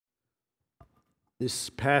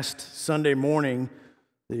This past Sunday morning,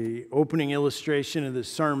 the opening illustration of the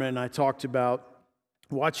sermon, I talked about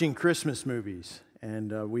watching Christmas movies.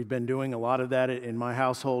 And we've been doing a lot of that in my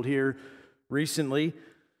household here recently.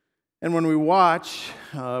 And when we watch,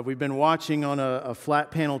 we've been watching on a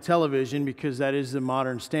flat panel television because that is the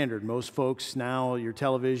modern standard. Most folks now, your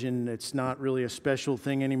television, it's not really a special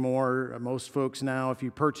thing anymore. Most folks now, if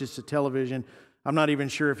you purchase a television, I'm not even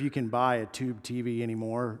sure if you can buy a tube TV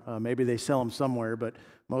anymore. Maybe they sell them somewhere, but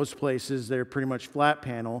most places they're pretty much flat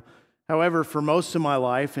panel. However, for most of my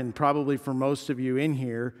life, and probably for most of you in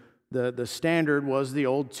here, the standard was the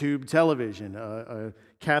old tube television, a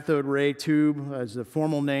cathode ray tube as the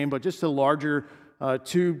formal name, but just a larger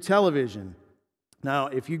tube television. Now,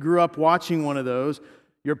 if you grew up watching one of those,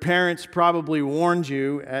 your parents probably warned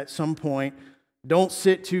you at some point, don't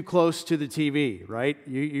sit too close to the TV, right?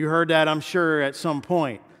 You heard that, I'm sure, at some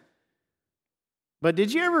point. But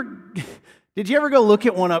did you ever go look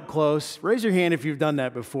at one up close? Raise your hand if you've done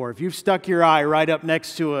that before. If you've stuck your eye right up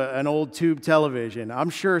next to an old tube television. I'm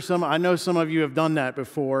sure I know some of you have done that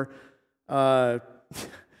before. I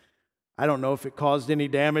don't know if it caused any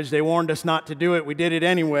damage. They warned us not to do it. We did it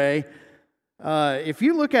anyway. If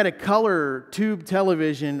you look at a color tube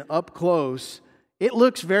television up close, it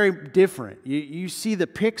looks very different. You see the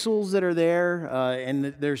pixels that are there,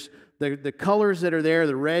 and there's the colors that are there,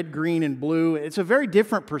 the red, green, and blue. It's a very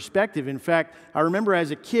different perspective. In fact, I remember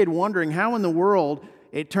as a kid wondering how in the world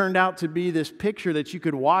it turned out to be this picture that you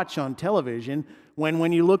could watch on television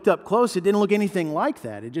when you looked up close, it didn't look anything like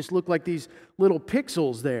that. It just looked like these little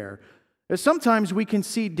pixels there. But sometimes we can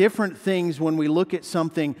see different things when we look at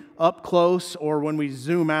something up close or when we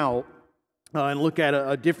zoom out and look at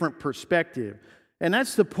a different perspective. And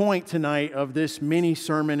that's the point tonight of this mini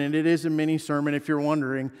sermon, and it is a mini sermon if you're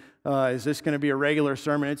wondering, is this going to be a regular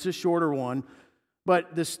sermon? It's a shorter one.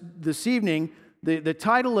 But this evening, the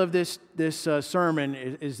title of this sermon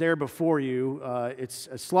is there before you. It's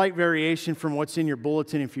a slight variation from what's in your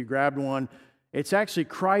bulletin if you grabbed one. It's actually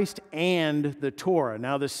Christ and the Torah.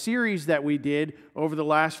 Now, the series that we did over the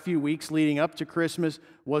last few weeks leading up to Christmas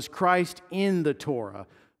was Christ in the Torah.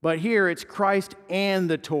 But here it's Christ and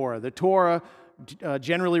the Torah. The Torah,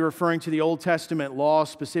 generally referring to the Old Testament law,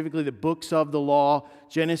 specifically the books of the law,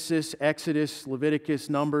 Genesis, Exodus, Leviticus,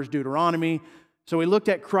 Numbers, Deuteronomy. So we looked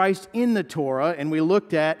at Christ in the Torah, and we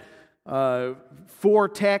looked at 4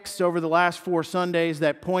 texts over the last 4 Sundays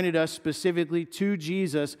that pointed us specifically to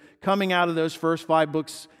Jesus coming out of those first 5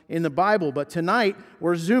 books in the Bible. But tonight,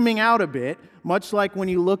 we're zooming out a bit, much like when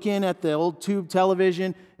you look in at the old tube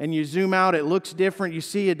television and you zoom out, it looks different, you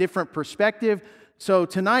see a different perspective. So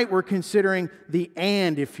tonight we're considering the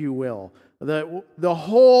and, if you will, the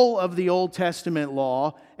whole of the Old Testament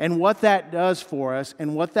law and what that does for us.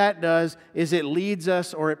 And what that does is it leads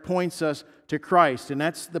us or it points us to Christ. And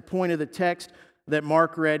that's the point of the text that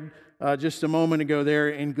Mark read just a moment ago there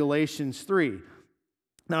in Galatians 3.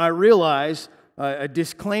 Now I realize, a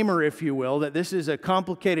disclaimer if you will, that this is a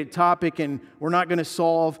complicated topic and we're not going to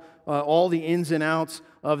solve all the ins and outs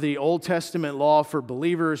of the Old Testament law for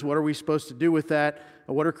believers. What are we supposed to do with that?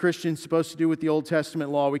 What are Christians supposed to do with the Old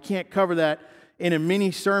Testament law? We can't cover that in a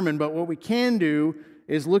mini sermon, but what we can do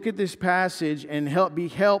is look at this passage and be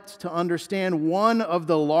helped to understand one of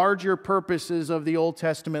the larger purposes of the Old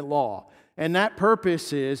Testament law. And that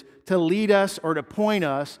purpose is to lead us or to point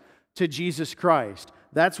us to Jesus Christ.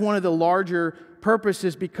 That's one of the larger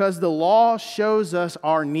purposes because the law shows us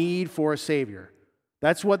our need for a Savior.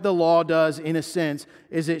 That's what the law does in a sense,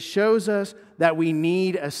 is it shows us that we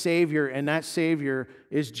need a Savior, and that Savior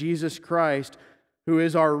is Jesus Christ, who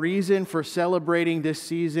is our reason for celebrating this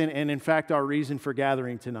season and in fact our reason for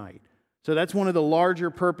gathering tonight. So that's one of the larger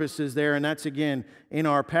purposes there, and that's again in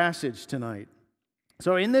our passage tonight.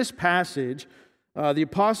 So in this passage, the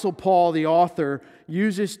Apostle Paul, the author,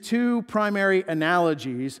 uses 2 primary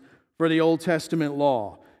analogies for the Old Testament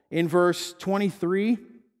law. In verse 23,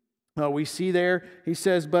 we see there, he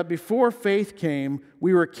says, "But before faith came,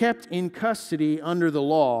 we were kept in custody under the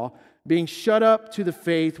law, being shut up to the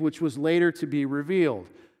faith which was later to be revealed."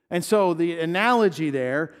 And so the analogy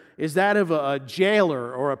there is that of a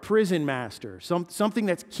jailer or a prison master, something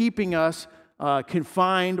that's keeping us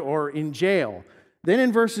confined or in jail. Then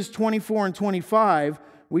in verses 24 and 25,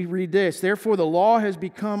 we read this, "Therefore the law has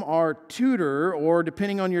become our tutor," or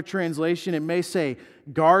depending on your translation, it may say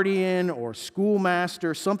guardian or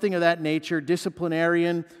schoolmaster, something of that nature,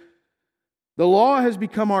 disciplinarian. "The law has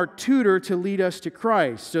become our tutor to lead us to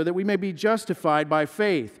Christ, so that we may be justified by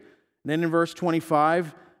faith." And then in verse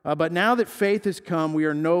 25, But now that faith has come, we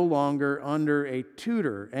are no longer under a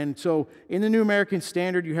tutor. And so in the New American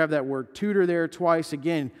Standard, you have that word tutor there twice.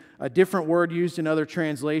 Again, a different word used in other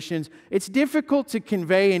translations. It's difficult to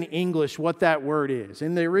convey in English what that word is.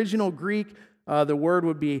 In the original Greek, the word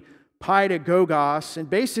would be paedagogos. And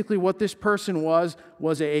basically what this person was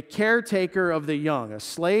a caretaker of the young, a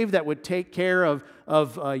slave that would take care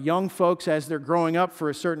of young folks as they're growing up for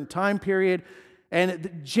a certain time period.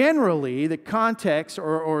 And generally, the context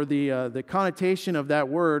or the connotation of that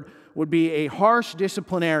word would be a harsh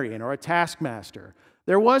disciplinarian or a taskmaster.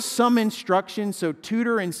 There was some instruction, so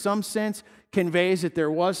tutor in some sense conveys that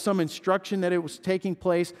there was some instruction that it was taking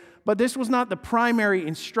place, but this was not the primary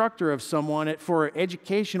instructor of someone for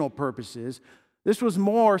educational purposes. This was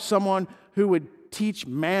more someone who would teach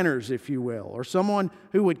manners, if you will, or someone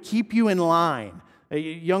who would keep you in line.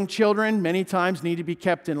 Young children many times need to be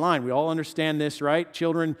kept in line. We all understand this, right?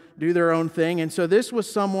 Children do their own thing. And so this was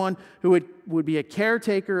someone who would be a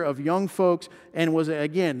caretaker of young folks, and was,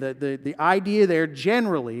 again, the idea there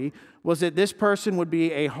generally was that this person would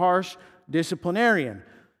be a harsh disciplinarian.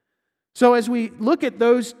 So as we look at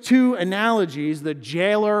those two analogies, the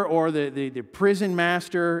jailer or the prison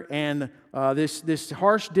master and this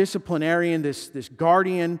harsh disciplinarian, this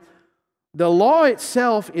guardian, the law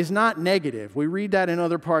itself is not negative. We read that in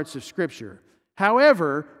other parts of Scripture.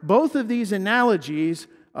 However, both of these analogies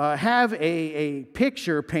have a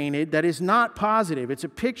picture painted that is not positive. It's a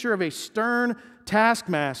picture of a stern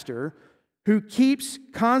taskmaster who keeps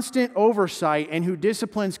constant oversight and who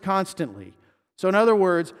disciplines constantly. So in other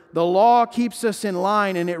words, the law keeps us in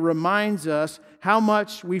line and it reminds us how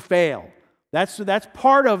much we fail. That's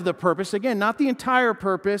part of the purpose. Again, not the entire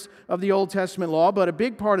purpose of the Old Testament law, but a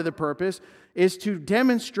big part of the purpose is to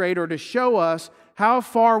demonstrate or to show us how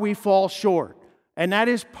far we fall short. And that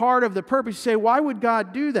is part of the purpose. You say, why would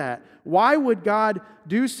God do that? Why would God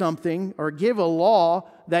do something or give a law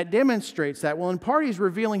that demonstrates that? Well, in part, He's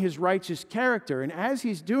revealing His righteous character. And as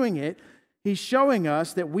He's doing it, He's showing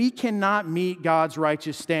us that we cannot meet God's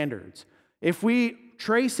righteous standards. If we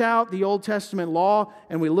trace out the Old Testament law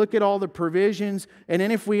and we look at all the provisions, and then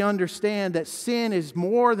if we understand that sin is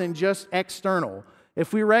more than just external,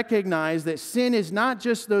 if we recognize that sin is not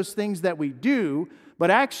just those things that we do, but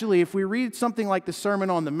actually if we read something like the Sermon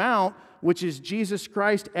on the Mount, which is Jesus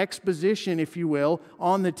Christ's exposition, if you will,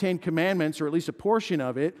 on the Ten Commandments, or at least a portion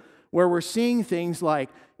of it, where we're seeing things like,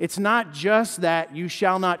 it's not just that you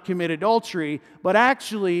shall not commit adultery, but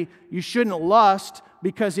actually you shouldn't lust,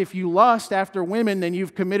 because if you lust after women, then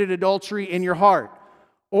you've committed adultery in your heart.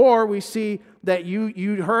 Or we see that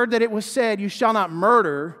you heard that it was said, you shall not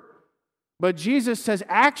murder, but Jesus says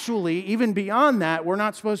actually, even beyond that, we're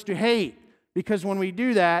not supposed to hate, because when we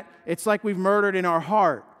do that, it's like we've murdered in our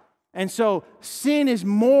heart. And so sin is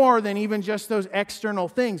more than even just those external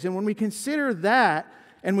things. And when we consider that,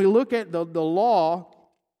 and we look at the law,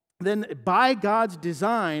 then by God's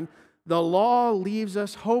design, the law leaves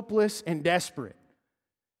us hopeless and desperate.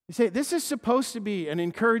 You say, this is supposed to be an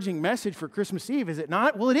encouraging message for Christmas Eve, is it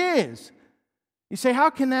not? Well, it is. You say,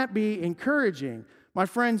 how can that be encouraging? My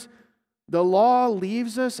friends, the law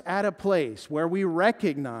leaves us at a place where we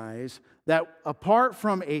recognize that apart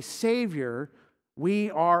from a Savior,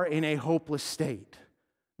 we are in a hopeless state.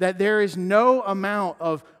 That there is no amount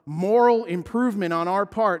of moral improvement on our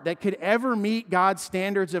part that could ever meet God's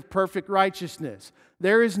standards of perfect righteousness.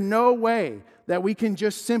 There is no way that we can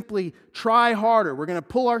just simply try harder. We're going to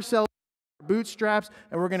pull ourselves bootstraps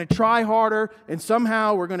and we're going to try harder and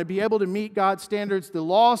somehow we're going to be able to meet God's standards. The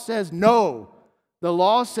law says no. The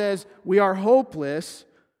law says we are hopeless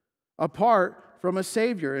apart from a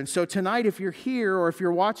Savior. And so tonight, if you're here or if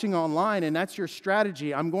you're watching online and that's your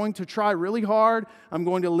strategy, I'm going to try really hard, I'm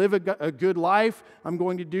going to live a good life, I'm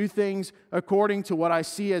going to do things according to what I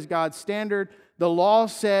see as God's standard. The law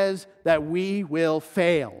says that we will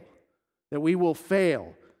fail. That we will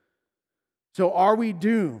fail. So are we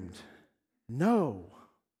doomed? No.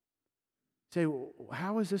 Say,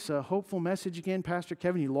 how is this a hopeful message again, Pastor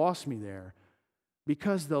Kevin? You lost me there.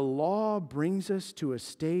 Because the law brings us to a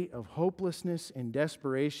state of hopelessness and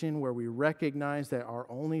desperation where we recognize that our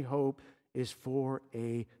only hope is for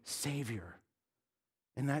a Savior.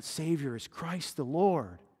 And that Savior is Christ the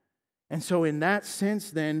Lord. And so in that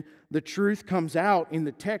sense then, the truth comes out in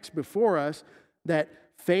the text before us that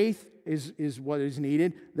faith is what is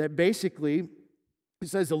needed. That basically, it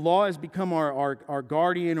says the law has become our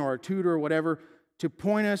guardian or our tutor or whatever to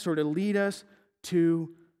point us or to lead us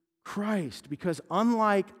to Christ. Because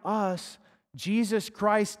unlike us, Jesus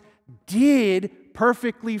Christ did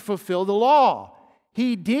perfectly fulfill the law.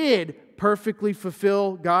 He did perfectly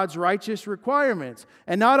fulfill God's righteous requirements.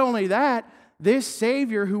 And not only that, This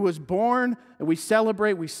Savior who was born, and we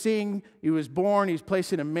celebrate, we sing, He was born, He's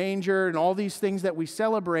placed in a manger, and all these things that we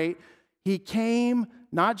celebrate, He came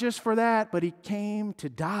not just for that, but He came to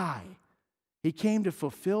die. He came to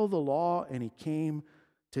fulfill the law, and He came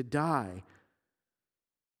to die.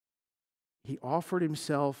 He offered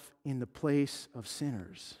Himself in the place of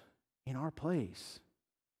sinners, in our place.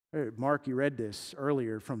 Mark, you read this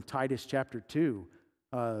earlier from Titus chapter 2.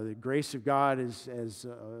 The grace of God has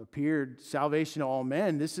appeared, salvation to all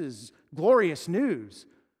men. This is glorious news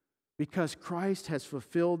because Christ has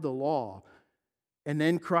fulfilled the law. And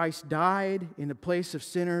then Christ died in the place of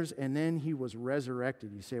sinners, and then He was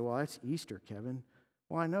resurrected. You say, well, that's Easter, Kevin.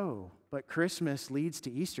 Well, I know, but Christmas leads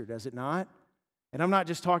to Easter, does it not? And I'm not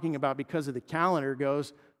just talking about because of the calendar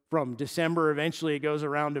goes from December, eventually it goes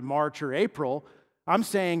around to March or April. I'm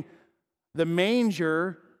saying the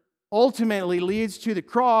manger ultimately leads to the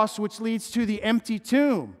cross, which leads to the empty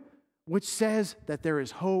tomb, which says that there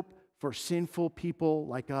is hope for sinful people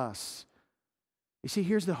like us. You see,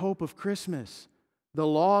 here's the hope of Christmas. The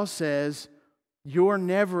law says you're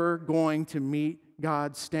never going to meet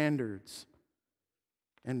God's standards.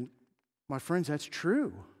 And my friends, that's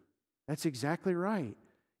true. That's exactly right.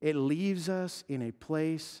 It leaves us in a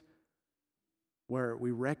place where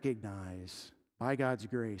we recognize by God's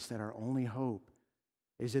grace that our only hope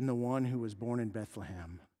is in the one who was born in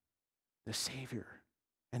Bethlehem, the Savior.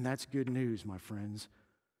 And that's good news, my friends.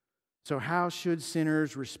 So how should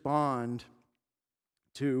sinners respond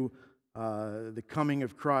to the coming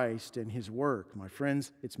of Christ and His work? My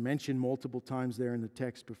friends, it's mentioned multiple times there in the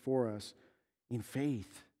text before us. In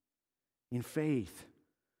faith. In faith.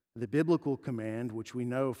 The biblical command, which we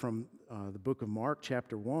know from the book of Mark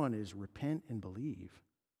chapter 1, is repent and believe.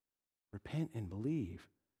 Repent and believe.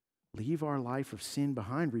 Leave our life of sin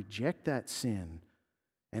behind. Reject that sin.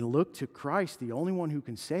 And look to Christ, the only one who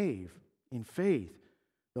can save, in faith.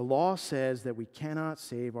 The law says that we cannot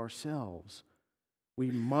save ourselves.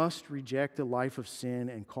 We must reject a life of sin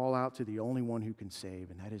and call out to the only one who can save,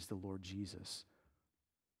 and that is the Lord Jesus.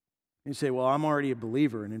 You say, well, I'm already a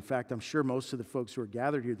believer, and in fact, I'm sure most of the folks who are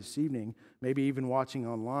gathered here this evening, maybe even watching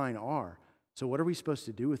online, are. So what are we supposed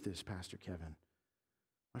to do with this, Pastor Kevin?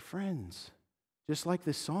 My friends, just like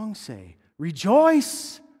the songs say,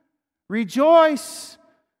 rejoice! Rejoice!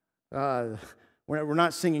 We're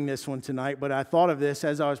not singing this one tonight, but I thought of this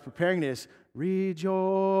as I was preparing this.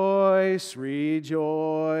 Rejoice,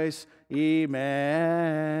 rejoice, Emmanuel.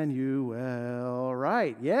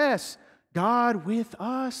 Right, yes, God with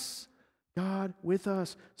us. God with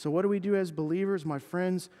us. So what do we do as believers, my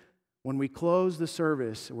friends? When we close the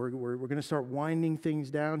service, we're going to start winding things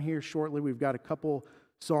down here shortly. We've got a couple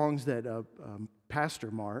songs that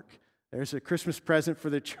Pastor Mark, there's a Christmas present for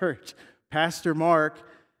the church. Pastor Mark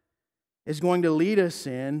is going to lead us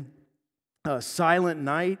in Silent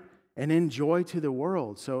Night and in Joy to the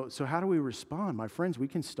World. So how do we respond? My friends, we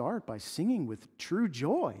can start by singing with true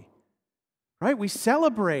joy, right? We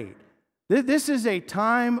celebrate. This is a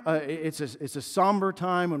time, it's a somber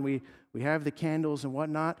time when we have the candles and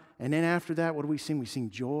whatnot. And then after that, what do we sing? We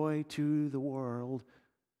sing Joy to the World.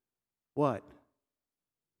 What?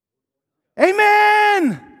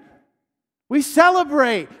 Amen! We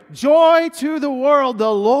celebrate joy to the world. The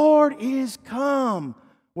Lord is come.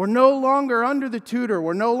 We're no longer under the tutor.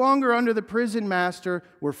 We're no longer under the prison master.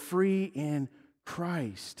 We're free in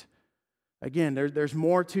Christ. Again, there's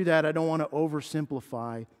more to that. I don't want to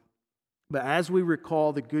oversimplify. But as we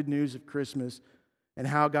recall the good news of Christmas and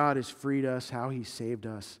how God has freed us, how He saved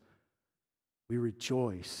us, we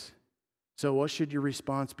rejoice. So what should your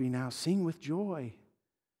response be now? Sing with joy.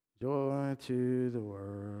 Joy to the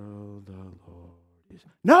world, the Lord is...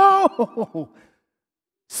 No!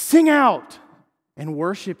 Sing out and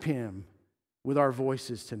worship Him with our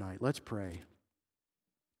voices tonight. Let's pray.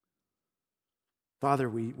 Father,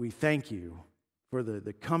 we thank You for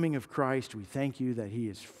the coming of Christ. We thank You that He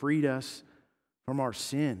has freed us from our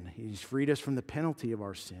sin. He's freed us from the penalty of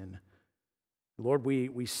our sin. Lord,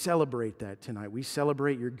 we celebrate that tonight. We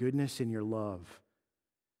celebrate Your goodness and Your love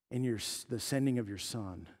and the sending of Your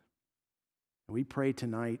Son. We pray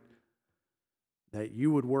tonight that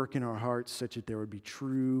You would work in our hearts such that there would be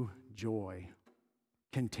true joy,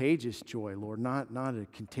 contagious joy, Lord, not a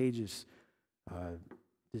contagious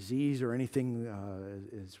disease or anything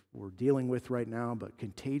as we're dealing with right now, but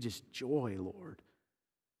contagious joy, Lord,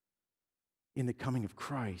 in the coming of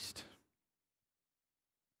Christ.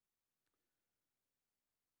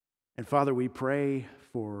 And Father, we pray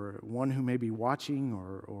for one who may be watching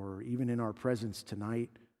or even in our presence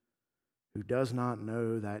tonight who does not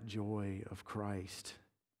know that joy of Christ.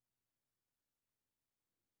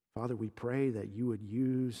 Father, we pray that You would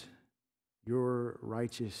use your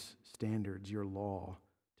righteous standards, your law,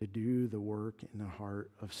 to do the work in the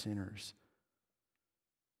heart of sinners,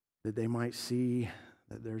 that they might see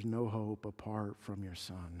that there's no hope apart from your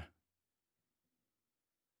Son.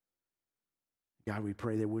 God, we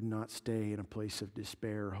pray they would not stay in a place of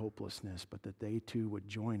despair or hopelessness, but that they too would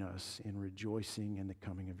join us in rejoicing in the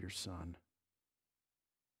coming of your Son.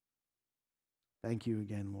 Thank you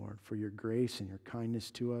again, Lord, for your grace and your kindness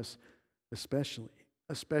to us,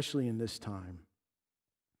 especially in this time.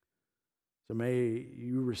 So may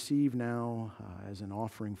you receive now as an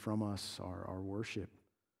offering from us our worship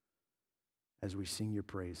as we sing your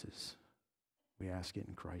praises. We ask it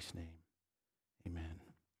in Christ's name. Amen.